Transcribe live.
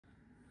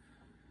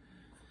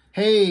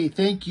Hey,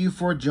 thank you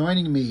for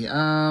joining me.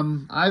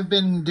 I've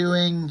been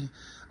doing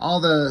all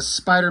the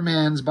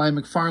Spider-Mans by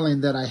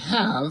McFarlane that I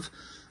have,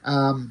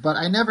 but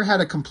I never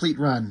had a complete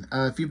run.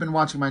 If you've been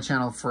watching my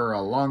channel for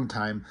a long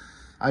time,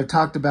 I've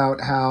talked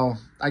about how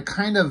I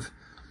kind of,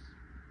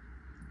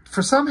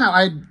 somehow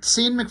I'd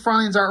seen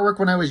McFarlane's artwork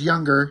when I was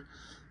younger,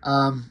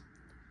 and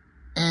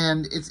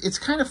it's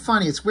kind of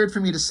funny. It's weird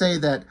for me to say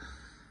that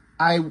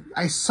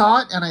I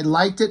saw it and I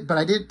liked it, but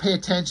I didn't pay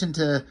attention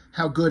to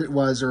how good it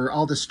was or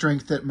all the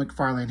strength that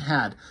McFarlane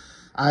had.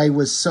 I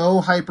was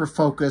so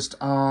hyper-focused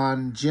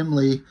on Jim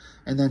Lee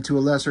and then to a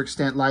lesser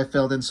extent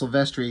Liefeld and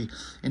Silvestri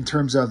in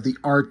terms of the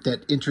art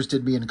that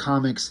interested me in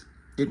comics.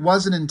 It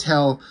wasn't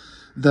until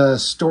the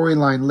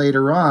storyline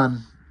later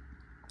on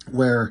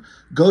where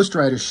Ghost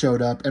Rider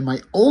showed up and my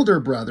older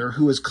brother,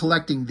 who was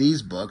collecting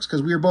these books,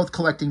 because we were both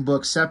collecting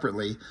books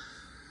separately,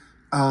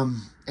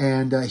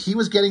 and he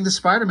was getting the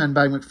Spider-Man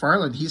by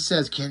McFarlane. He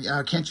says,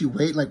 can't you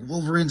wait? Like,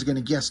 Wolverine's going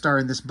to guest star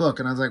in this book.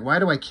 And I was like, why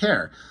do I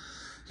care?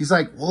 He's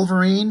like,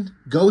 Wolverine,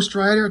 Ghost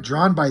Rider,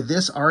 drawn by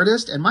this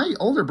artist. And my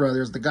older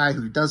brother is the guy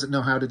who doesn't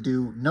know how to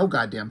do no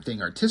goddamn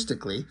thing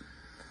artistically.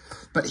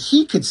 But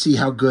he could see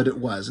how good it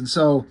was. And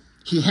so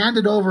he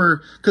handed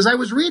over, because I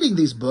was reading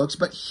these books,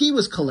 but he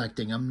was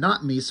collecting them,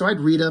 not me. So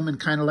I'd read them and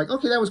kind of like,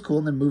 okay, that was cool.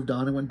 And then moved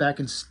on and went back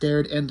and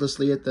stared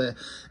endlessly at the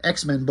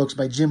X-Men books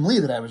by Jim Lee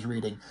that I was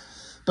reading.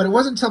 But it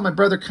wasn't until my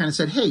brother kind of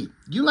said, hey,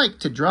 you like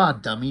to draw,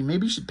 dummy.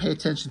 Maybe you should pay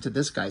attention to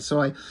this guy.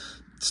 So I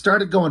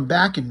started going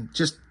back and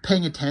just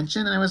paying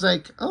attention. And I was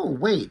like, oh,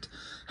 wait,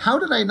 how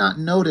did I not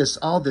notice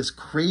all this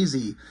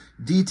crazy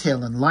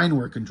detail and line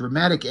work and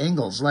dramatic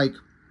angles? Like,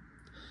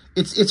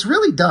 it's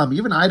really dumb.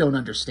 Even I don't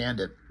understand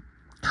it.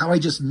 How I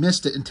just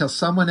missed it until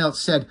someone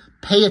else said,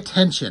 pay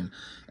attention.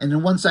 And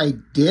then once I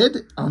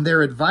did, on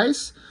their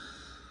advice,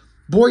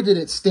 boy, did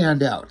it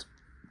stand out.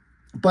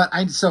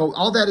 So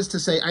all that is to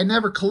say, I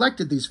never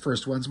collected these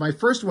first ones. My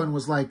first one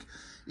was like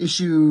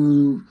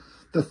the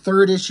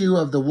third issue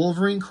of the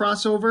Wolverine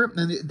crossover.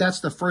 And that's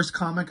the first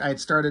comic I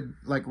had started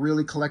like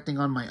really collecting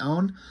on my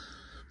own.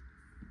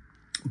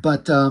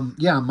 But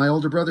yeah, my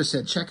older brother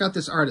said, check out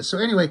this artist. So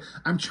anyway,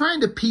 I'm trying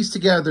to piece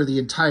together the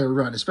entire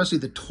run, especially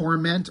the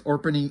Torment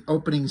opening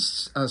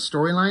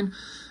storyline.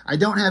 I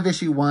don't have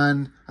issue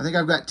 1. I think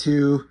I've got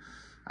 2.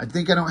 I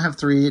think I don't have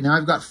 3. Now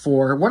I've got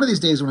 4. One of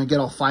these days when I get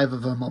all 5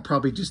 of them, I'll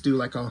probably just do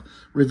like a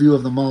review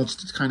of them all,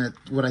 just kind of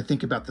what I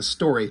think about the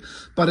story.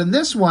 But in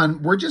this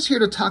one, we're just here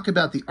to talk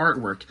about the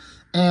artwork.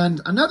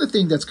 And another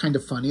thing that's kind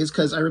of funny is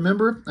because I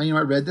remember, I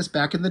read this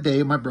back in the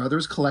day. My brother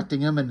was collecting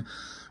them, and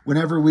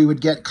whenever we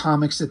would get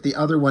comics that the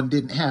other one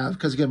didn't have,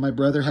 because again, my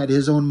brother had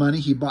his own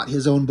money. He bought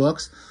his own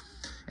books.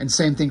 And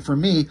same thing for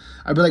me.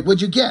 I'd be like,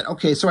 what'd you get?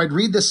 Okay, so I'd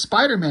read this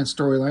Spider-Man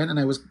storyline, and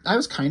I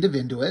was kind of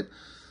into it.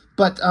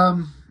 But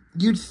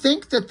you'd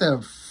think that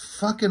the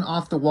fucking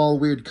off-the-wall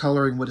weird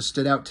coloring would have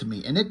stood out to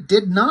me, and it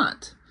did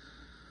not.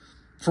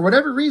 For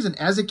whatever reason,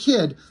 as a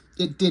kid,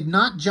 it did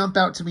not jump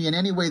out to me in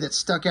any way that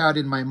stuck out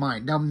in my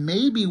mind. Now,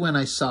 maybe when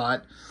I saw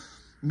it,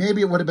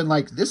 maybe it would have been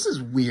like, this is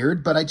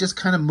weird, but I just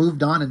kind of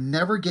moved on and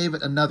never gave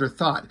it another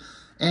thought.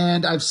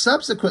 And I've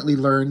subsequently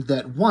learned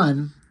that,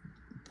 one,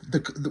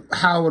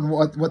 how and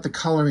what the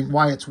coloring,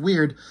 why it's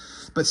weird,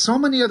 but so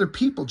many other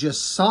people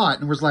just saw it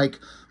and was like,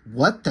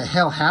 what the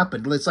hell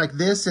happened? It's like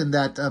this in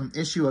that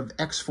issue of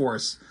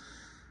X-Force,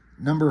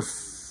 number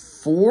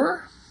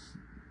 4,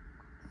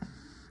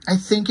 I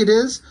think it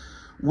is,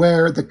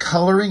 where the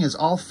coloring is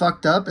all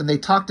fucked up. And they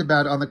talked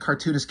about on the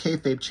Cartoonist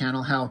Kayfabe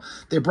channel how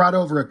they brought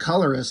over a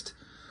colorist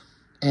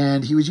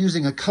and he was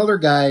using a color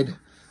guide,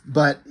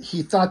 but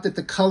he thought that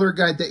the color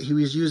guide that he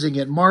was using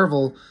at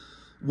Marvel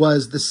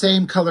was the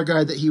same color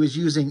guide that he was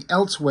using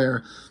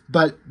elsewhere,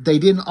 but they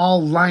didn't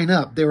all line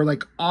up. They were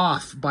like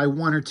off by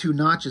 1 or 2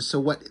 notches. So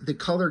what the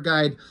color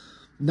guide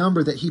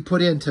number that he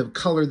put in to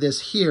color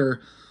this here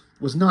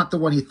was not the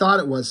one he thought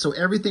it was. So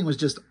everything was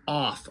just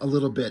off a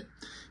little bit.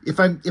 If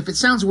it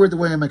sounds weird the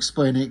way I'm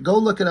explaining it, go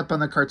look it up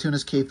on the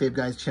Cartoonist Kayfabe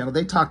Guys channel.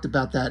 They talked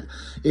about that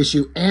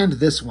issue and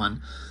this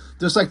one.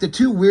 There's like the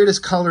 2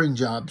 weirdest coloring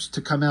jobs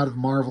to come out of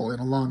Marvel in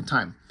a long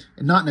time.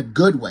 And not in a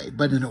good way,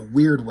 but in a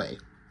weird way.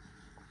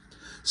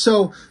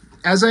 So,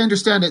 as I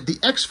understand it, the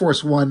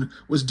X-Force one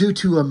was due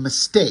to a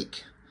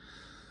mistake.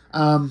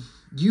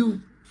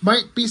 You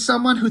might be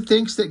someone who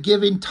thinks that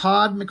giving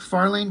Todd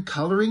McFarlane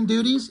coloring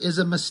duties is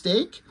a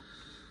mistake.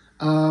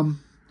 And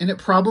it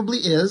probably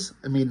is.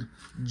 I mean,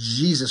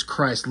 Jesus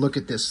Christ, look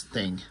at this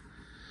thing.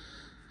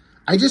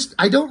 I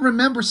don't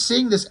remember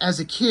seeing this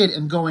as a kid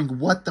and going,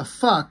 what the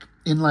fuck,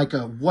 in like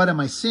a, what am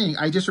I seeing?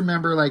 I just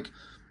remember like,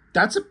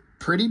 that's a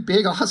pretty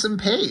big, awesome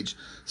page.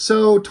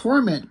 So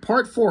Torment,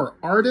 Part 4,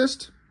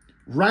 Artist,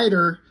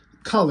 Writer,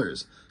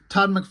 Colors,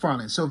 Todd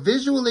McFarlane. So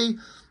visually,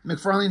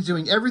 McFarlane's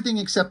doing everything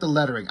except the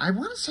lettering. I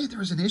want to say there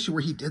was an issue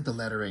where he did the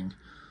lettering.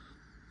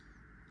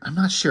 I'm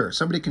not sure.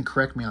 Somebody can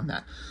correct me on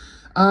that.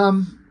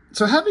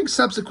 So having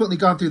subsequently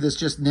gone through this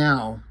just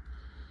now,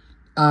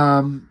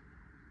 I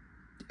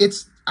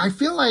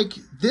feel like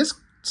this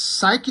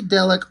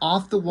psychedelic,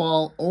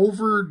 off-the-wall,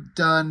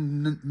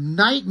 overdone,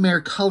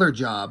 nightmare color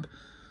job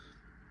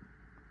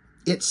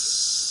it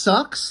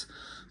sucks,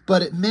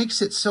 but it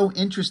makes it so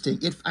interesting.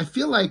 I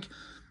feel like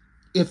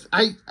if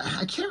I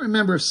can't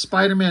remember if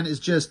Spider-Man is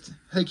just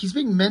like he's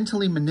being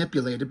mentally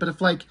manipulated, but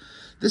if like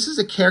this is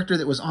a character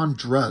that was on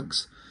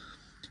drugs,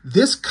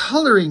 this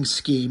coloring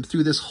scheme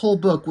through this whole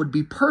book would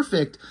be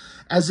perfect,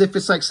 as if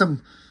it's like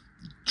some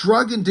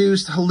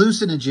drug-induced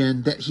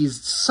hallucinogen that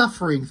he's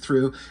suffering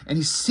through, and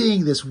he's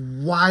seeing this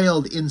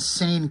wild,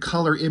 insane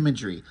color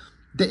imagery.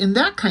 In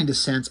that kind of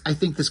sense, I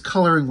think this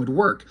coloring would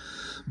work.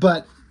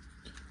 But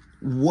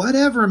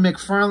whatever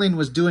McFarlane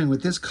was doing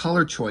with his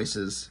color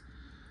choices,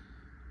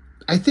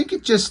 I think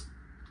it just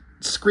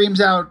screams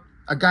out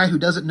a guy who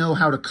doesn't know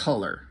how to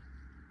color.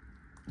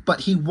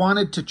 But he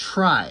wanted to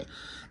try.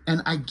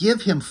 And I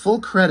give him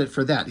full credit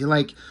for that. He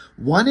like,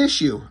 one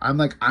issue, I'm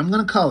like, I'm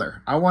going to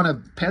color. I want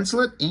to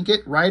pencil it, ink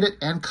it, write it,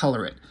 and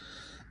color it.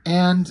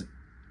 And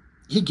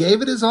he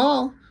gave it his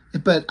all.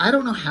 But I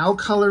don't know how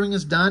coloring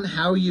is done,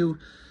 how you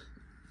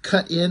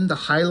cut in the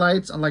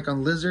highlights on like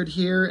on Lizard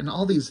here, and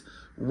all these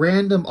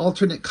random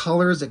alternate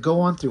colors that go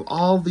on through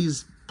all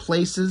these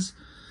places.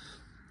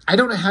 I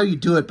don't know how you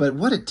do it, but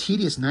what a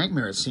tedious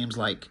nightmare it seems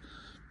like.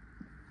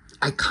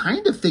 I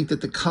kind of think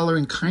that the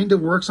coloring kind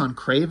of works on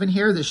Kraven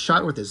here, this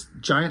shot with this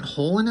giant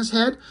hole in his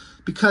head,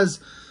 because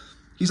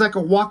he's like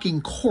a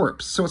walking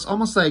corpse. So it's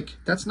almost like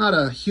that's not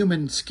a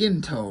human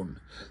skin tone.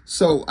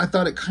 So I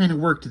thought it kind of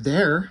worked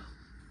there.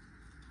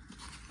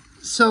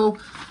 So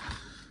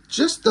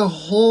just the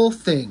whole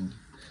thing.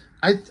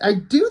 I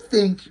do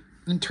think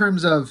in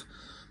terms of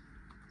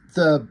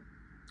the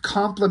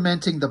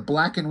complementing the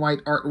black and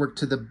white artwork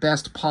to the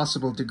best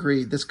possible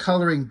degree, this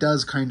coloring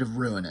does kind of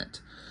ruin it.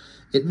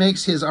 It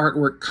makes his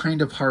artwork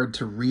kind of hard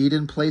to read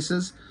in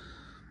places.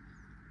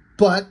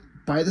 But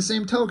by the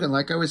same token,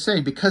 like I was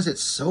saying, because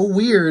it's so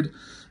weird,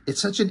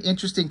 it's such an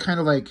interesting kind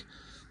of like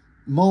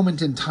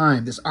moment in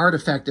time, this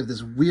artifact of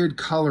this weird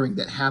coloring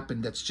that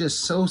happened that's just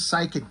so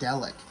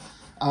psychedelic.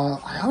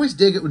 I always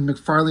dig it when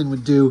McFarlane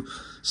would do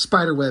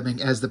spider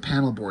webbing as the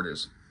panel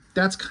borders.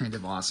 That's kind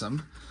of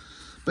awesome.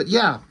 But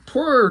yeah,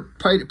 poor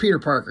Peter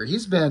Parker.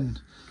 He's been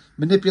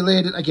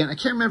manipulated. Again, I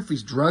can't remember if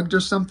he's drugged or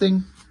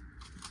something,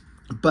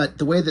 but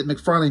the way that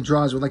McFarlane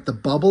draws with like the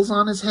bubbles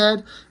on his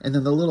head and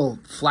then the little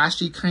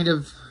flashy kind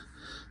of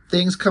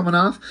things coming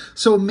off.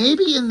 So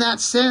maybe in that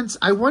sense,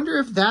 I wonder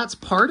if that's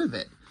part of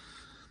it.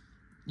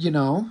 You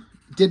know,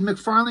 did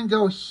McFarlane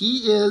go,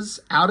 he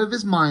is out of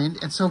his mind,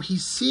 and so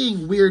he's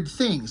seeing weird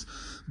things.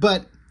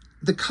 But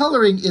the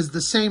coloring is the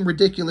same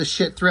ridiculous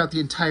shit throughout the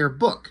entire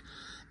book,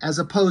 as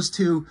opposed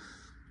to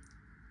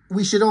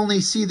we should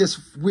only see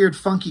this weird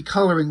funky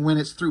coloring when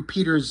it's through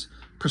Peter's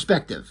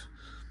perspective.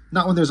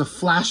 Not when there's a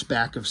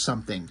flashback of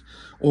something,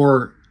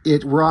 or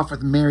we're off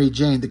with Mary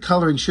Jane. The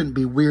coloring shouldn't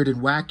be weird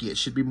and wacky. It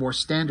should be more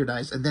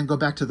standardized, and then go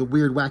back to the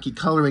weird, wacky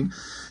coloring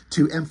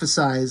to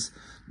emphasize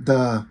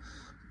the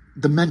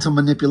mental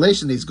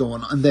manipulation that's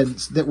going on, and then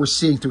that we're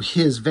seeing through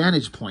his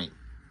vantage point,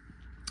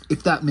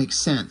 if that makes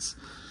sense.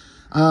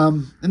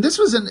 And this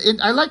was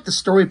I like the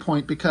story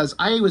point because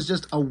I was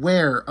just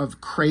aware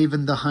of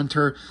Kraven the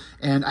Hunter,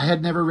 and I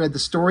had never read the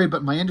story,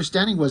 but my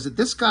understanding was that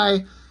this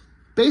guy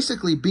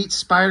basically beat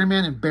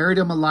Spider-Man and buried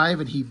him alive,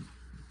 and he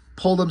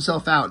pulled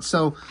himself out.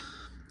 So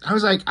I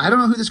was like, I don't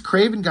know who this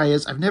Kraven guy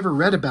is. I've never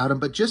read about him,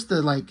 but just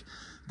the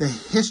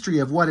history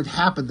of what had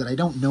happened that I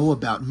don't know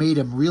about made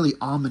him really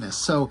ominous.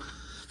 So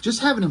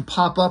just having him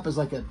pop up as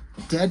like a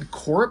dead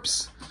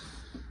corpse,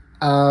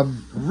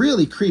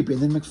 really creepy.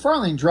 And then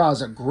McFarlane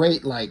draws a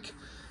great like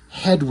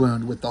head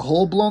wound with the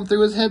hole blown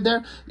through his head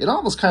there. It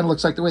almost kind of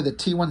looks like the way the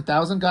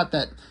T-1000 got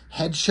that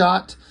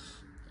headshot,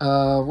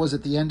 was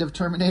at the end of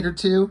Terminator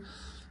 2,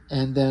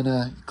 and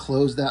then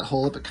closed that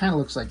hole up. It kind of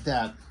looks like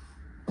that.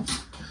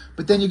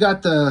 But then you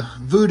got the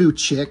voodoo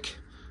chick.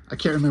 I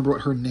can't remember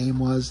what her name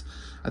was.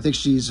 I think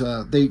she's,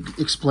 they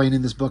explain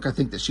in this book, I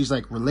think that she's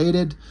like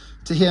related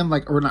to him,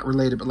 like, or not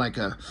related, but like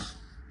an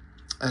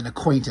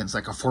acquaintance,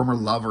 like a former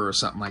lover or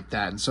something like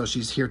that. And so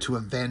she's here to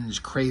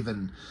avenge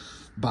Kraven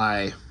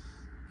by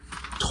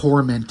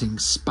tormenting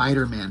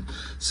Spider-Man.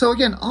 So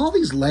again, all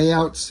these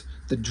layouts,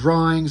 the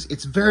drawings,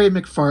 it's very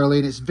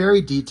McFarlane, it's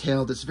very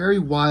detailed, it's very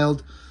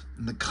wild,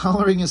 and the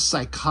coloring is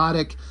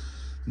psychotic,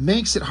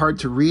 makes it hard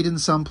to read in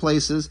some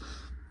places.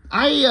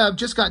 I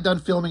just got done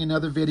filming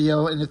another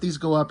video, and if these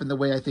go up in the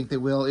way I think they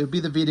will, it'll be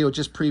the video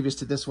just previous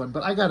to this one,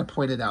 but I gotta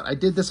point it out. I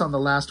did this on the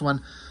last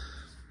one.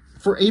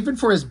 Even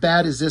for as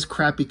bad as this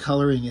crappy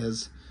coloring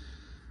is,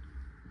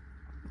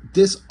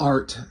 this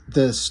art,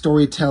 the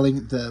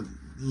storytelling, the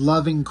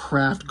loving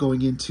craft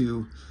going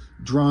into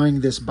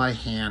drawing this by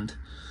hand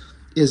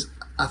is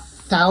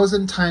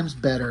 1,000 times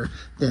better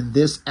than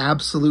this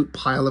absolute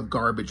pile of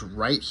garbage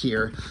right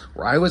here,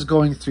 where I was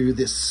going through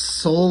this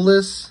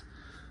soulless,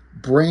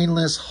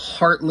 brainless,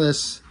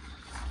 heartless,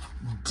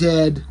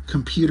 dead,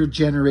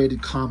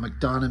 computer-generated comic,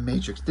 Donna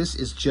Matrix. This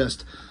is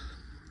just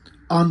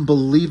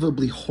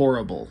unbelievably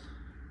horrible.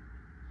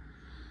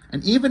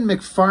 And even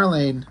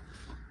McFarlane,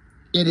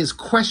 in his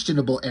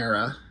questionable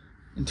era,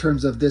 in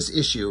terms of this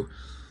issue,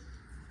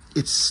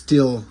 it's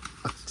still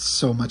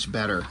so much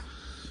better.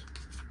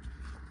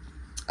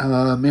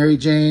 Mary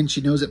Jane,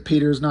 she knows that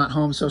Peter's not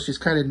home, so she's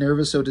kind of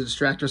nervous. So to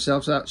distract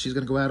herself, she's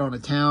going to go out on a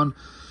town.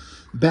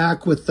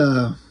 Back with,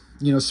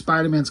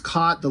 Spider-Man's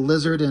caught the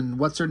lizard and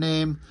what's her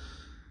name,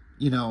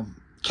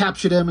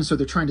 captured him. And so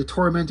they're trying to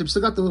torment him.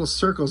 Still got the little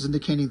circles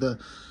indicating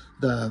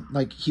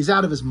like he's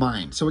out of his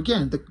mind. So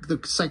again, the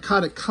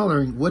psychotic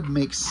coloring would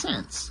make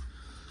sense.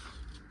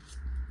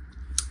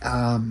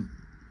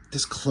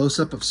 This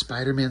close-up of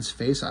Spider-Man's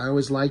face I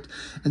always liked.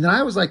 And then I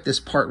always liked this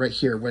part right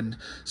here when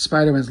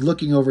Spider-Man's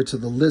looking over to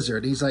the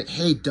lizard. He's like,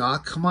 hey,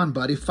 Doc, come on,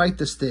 buddy, fight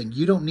this thing.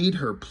 You don't need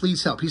her.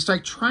 Please help. He's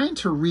like trying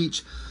to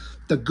reach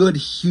the good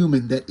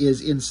human that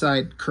is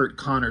inside Kurt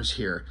Connors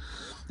here.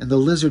 And the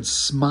lizard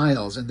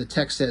smiles, and the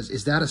text says,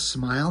 is that a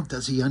smile?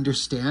 Does he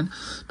understand?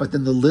 But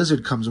then the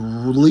lizard comes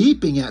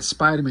leaping at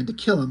Spider-Man to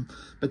kill him,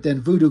 but then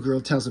Voodoo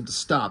Girl tells him to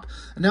stop.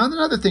 And now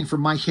another thing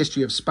from my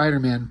history of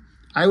Spider-Man,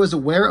 I was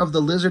aware of the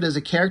lizard as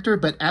a character,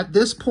 but at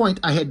this point,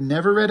 I had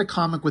never read a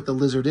comic with the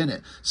lizard in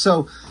it.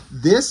 So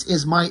this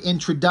is my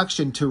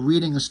introduction to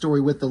reading a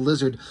story with the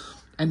lizard,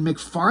 and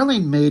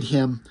McFarlane made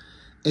him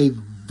a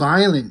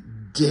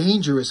violent,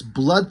 dangerous,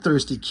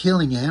 bloodthirsty,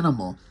 killing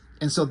animal.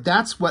 And so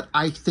that's what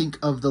I think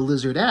of the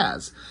lizard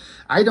as.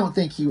 I don't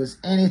think he was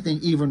anything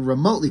even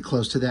remotely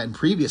close to that in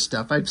previous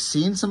stuff. I've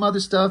seen some other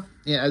stuff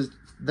as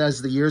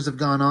the years have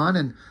gone on,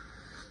 and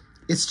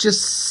it's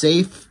just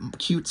safe,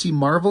 cutesy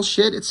Marvel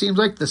shit, it seems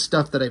like, the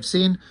stuff that I've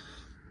seen.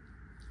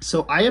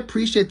 So I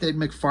appreciate that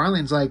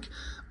McFarlane's like,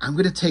 I'm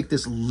going to take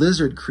this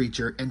lizard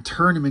creature and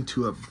turn him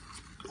into a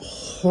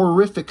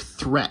horrific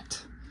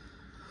threat.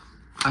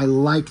 I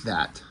like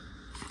that.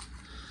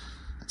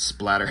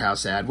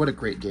 Splatterhouse ad. What a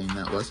great game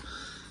that was.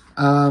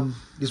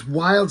 These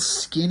wild,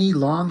 skinny,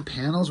 long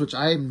panels, which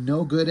I am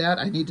no good at.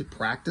 I need to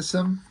practice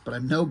them, but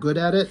I'm no good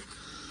at it.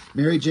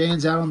 Mary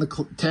Jane's out on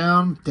the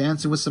town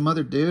dancing with some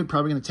other dude.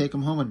 Probably going to take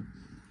him home and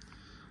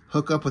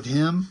hook up with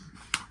him.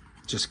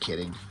 Just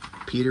kidding.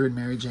 Peter and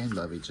Mary Jane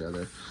love each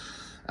other.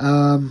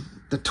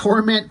 The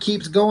torment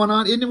keeps going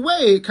on. In a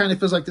way, it kind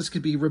of feels like this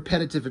could be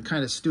repetitive and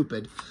kind of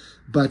stupid.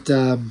 But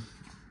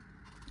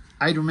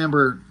I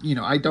remember,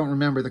 I don't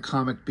remember the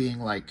comic being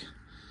like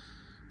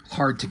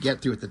hard to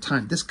get through at the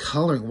time. This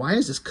coloring, why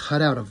is this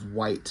cut out of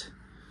white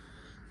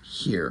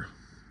here?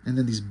 And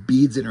then these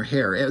beads in her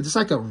hair. It's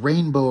like a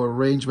rainbow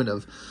arrangement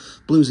of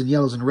blues and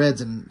yellows and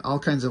reds and all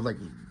kinds of like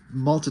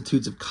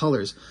multitudes of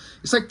colors.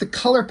 It's like the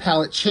color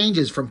palette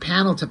changes from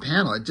panel to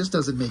panel. It just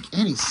doesn't make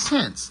any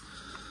sense.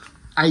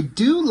 I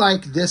do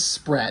like this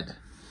spread.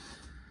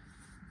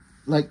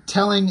 Like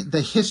telling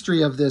the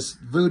history of this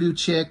voodoo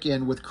chick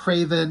and with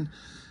Craven,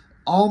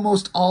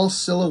 almost all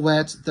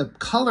silhouettes. The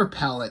color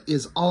palette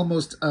is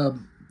almost a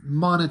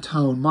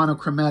monotone,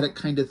 monochromatic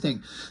kind of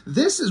thing.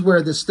 This is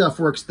where this stuff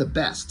works the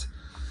best.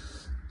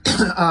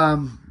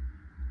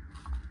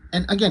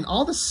 And again,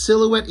 all the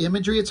silhouette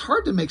imagery, it's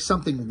hard to make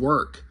something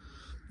work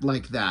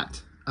like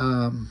that.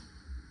 I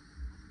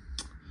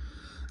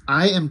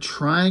am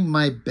trying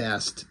my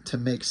best to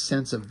make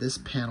sense of this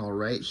panel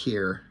right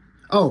here.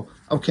 Oh,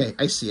 okay,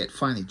 I see it.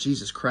 Finally,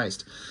 Jesus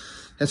Christ.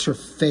 That's her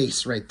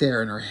face right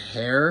there and her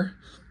hair.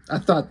 I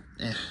thought,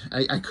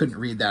 I couldn't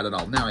read that at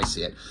all. Now I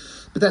see it.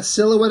 But that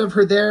silhouette of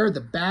her there,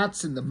 the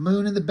bats and the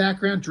moon in the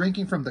background,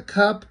 drinking from the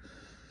cup,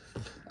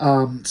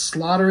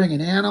 slaughtering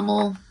an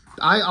animal.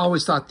 I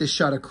always thought this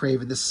shot of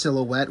Craven, this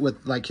silhouette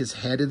with like his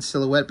head in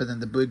silhouette, but then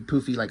the big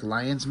poofy like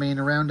lion's mane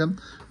around him.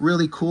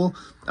 Really cool.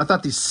 I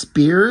thought these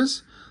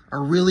spears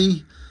are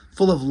really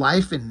full of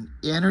life and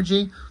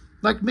energy.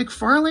 Like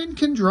McFarlane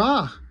can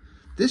draw.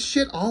 This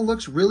shit all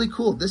looks really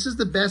cool. This is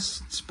the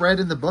best spread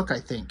in the book, I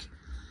think.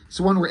 It's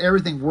the one where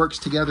everything works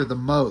together the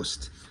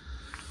most.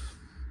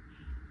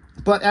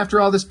 But after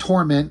all this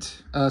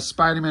torment,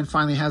 Spider-Man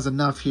finally has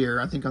enough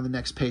here. I think on the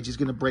next page, he's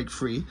going to break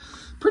free.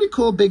 Pretty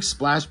cool big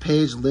splash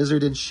page.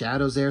 Lizard in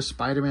shadows there.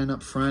 Spider-Man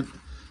up front.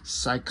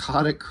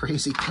 Psychotic,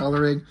 crazy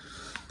coloring.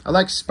 I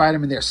like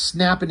Spider-Man there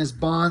snapping his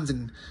bonds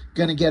and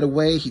going to get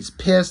away. He's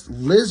pissed.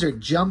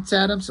 Lizard jumps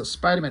at him, so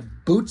Spider-Man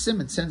boots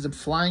him and sends him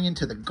flying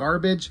into the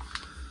garbage.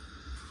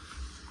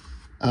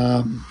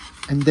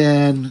 And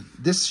then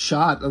this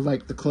shot of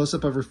like the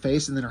close-up of her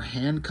face and then her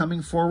hand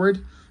coming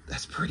forward.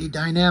 That's pretty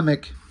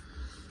dynamic.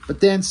 But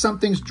then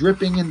something's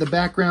dripping in the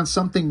background.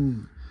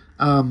 Something,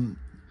 the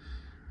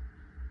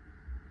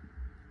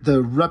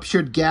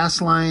ruptured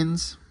gas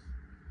lines.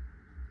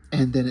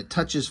 And then it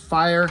touches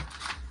fire.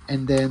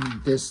 And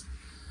then this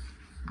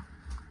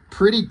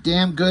pretty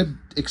damn good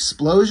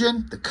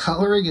explosion. The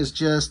coloring is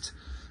just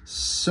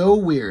so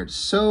weird.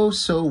 So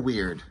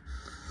weird.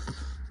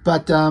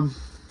 But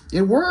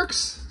it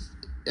works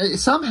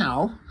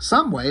somehow,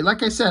 some way.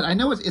 Like I said, I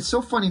know it's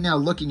so funny now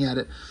looking at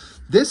it.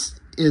 This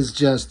is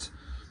just,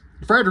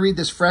 if I had to read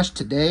this fresh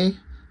today,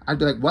 I'd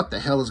be like, what the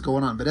hell is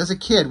going on? But as a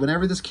kid,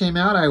 whenever this came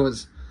out, I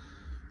was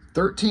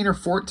 13 or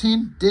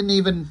 14, didn't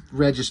even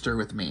register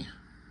with me.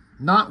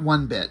 Not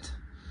one bit.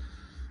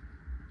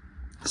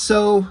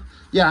 So,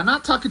 yeah, I'm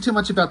not talking too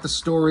much about the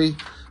story,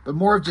 but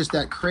more of just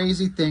that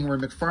crazy thing where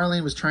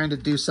McFarlane was trying to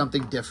do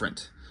something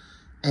different.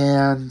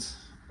 And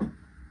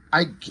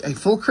I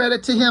full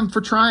credit to him for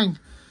trying.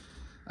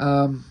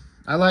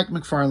 I like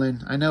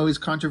McFarlane. I know he's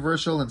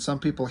controversial, and some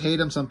people hate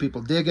him, some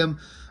people dig him.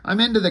 I'm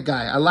into the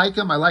guy. I like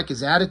him. I like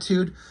his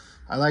attitude.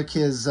 I like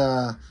his,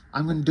 I'm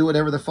going to do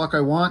whatever the fuck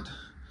I want.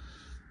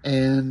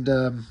 And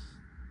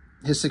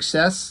his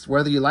success,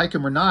 whether you like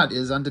him or not,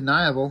 is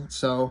undeniable.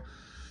 So,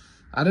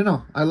 I don't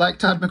know. I like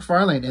Todd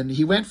McFarlane, and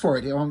he went for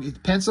it. He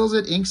pencils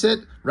it, inks it,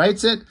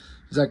 writes it.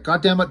 He's like,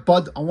 God damn it,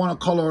 bud, I want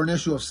to color an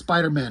issue of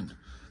Spider-Man.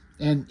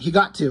 And he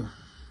got to.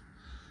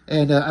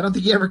 And I don't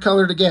think he ever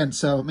colored again,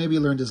 so maybe he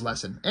learned his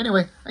lesson.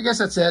 Anyway, I guess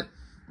that's it.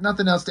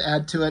 Nothing else to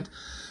add to it.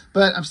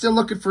 But I'm still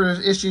looking for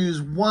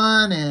issues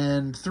 1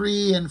 and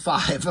 3 and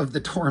 5 of the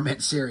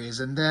Torment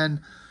series. And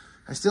then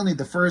I still need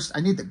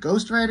I need the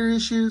Ghost Rider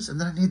issues, and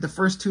then I need the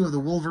first 2 of the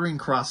Wolverine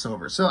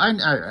crossover. So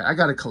I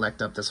got to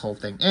collect up this whole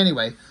thing.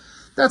 Anyway,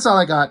 that's all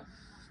I got.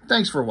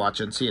 Thanks for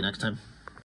watching. See you next time.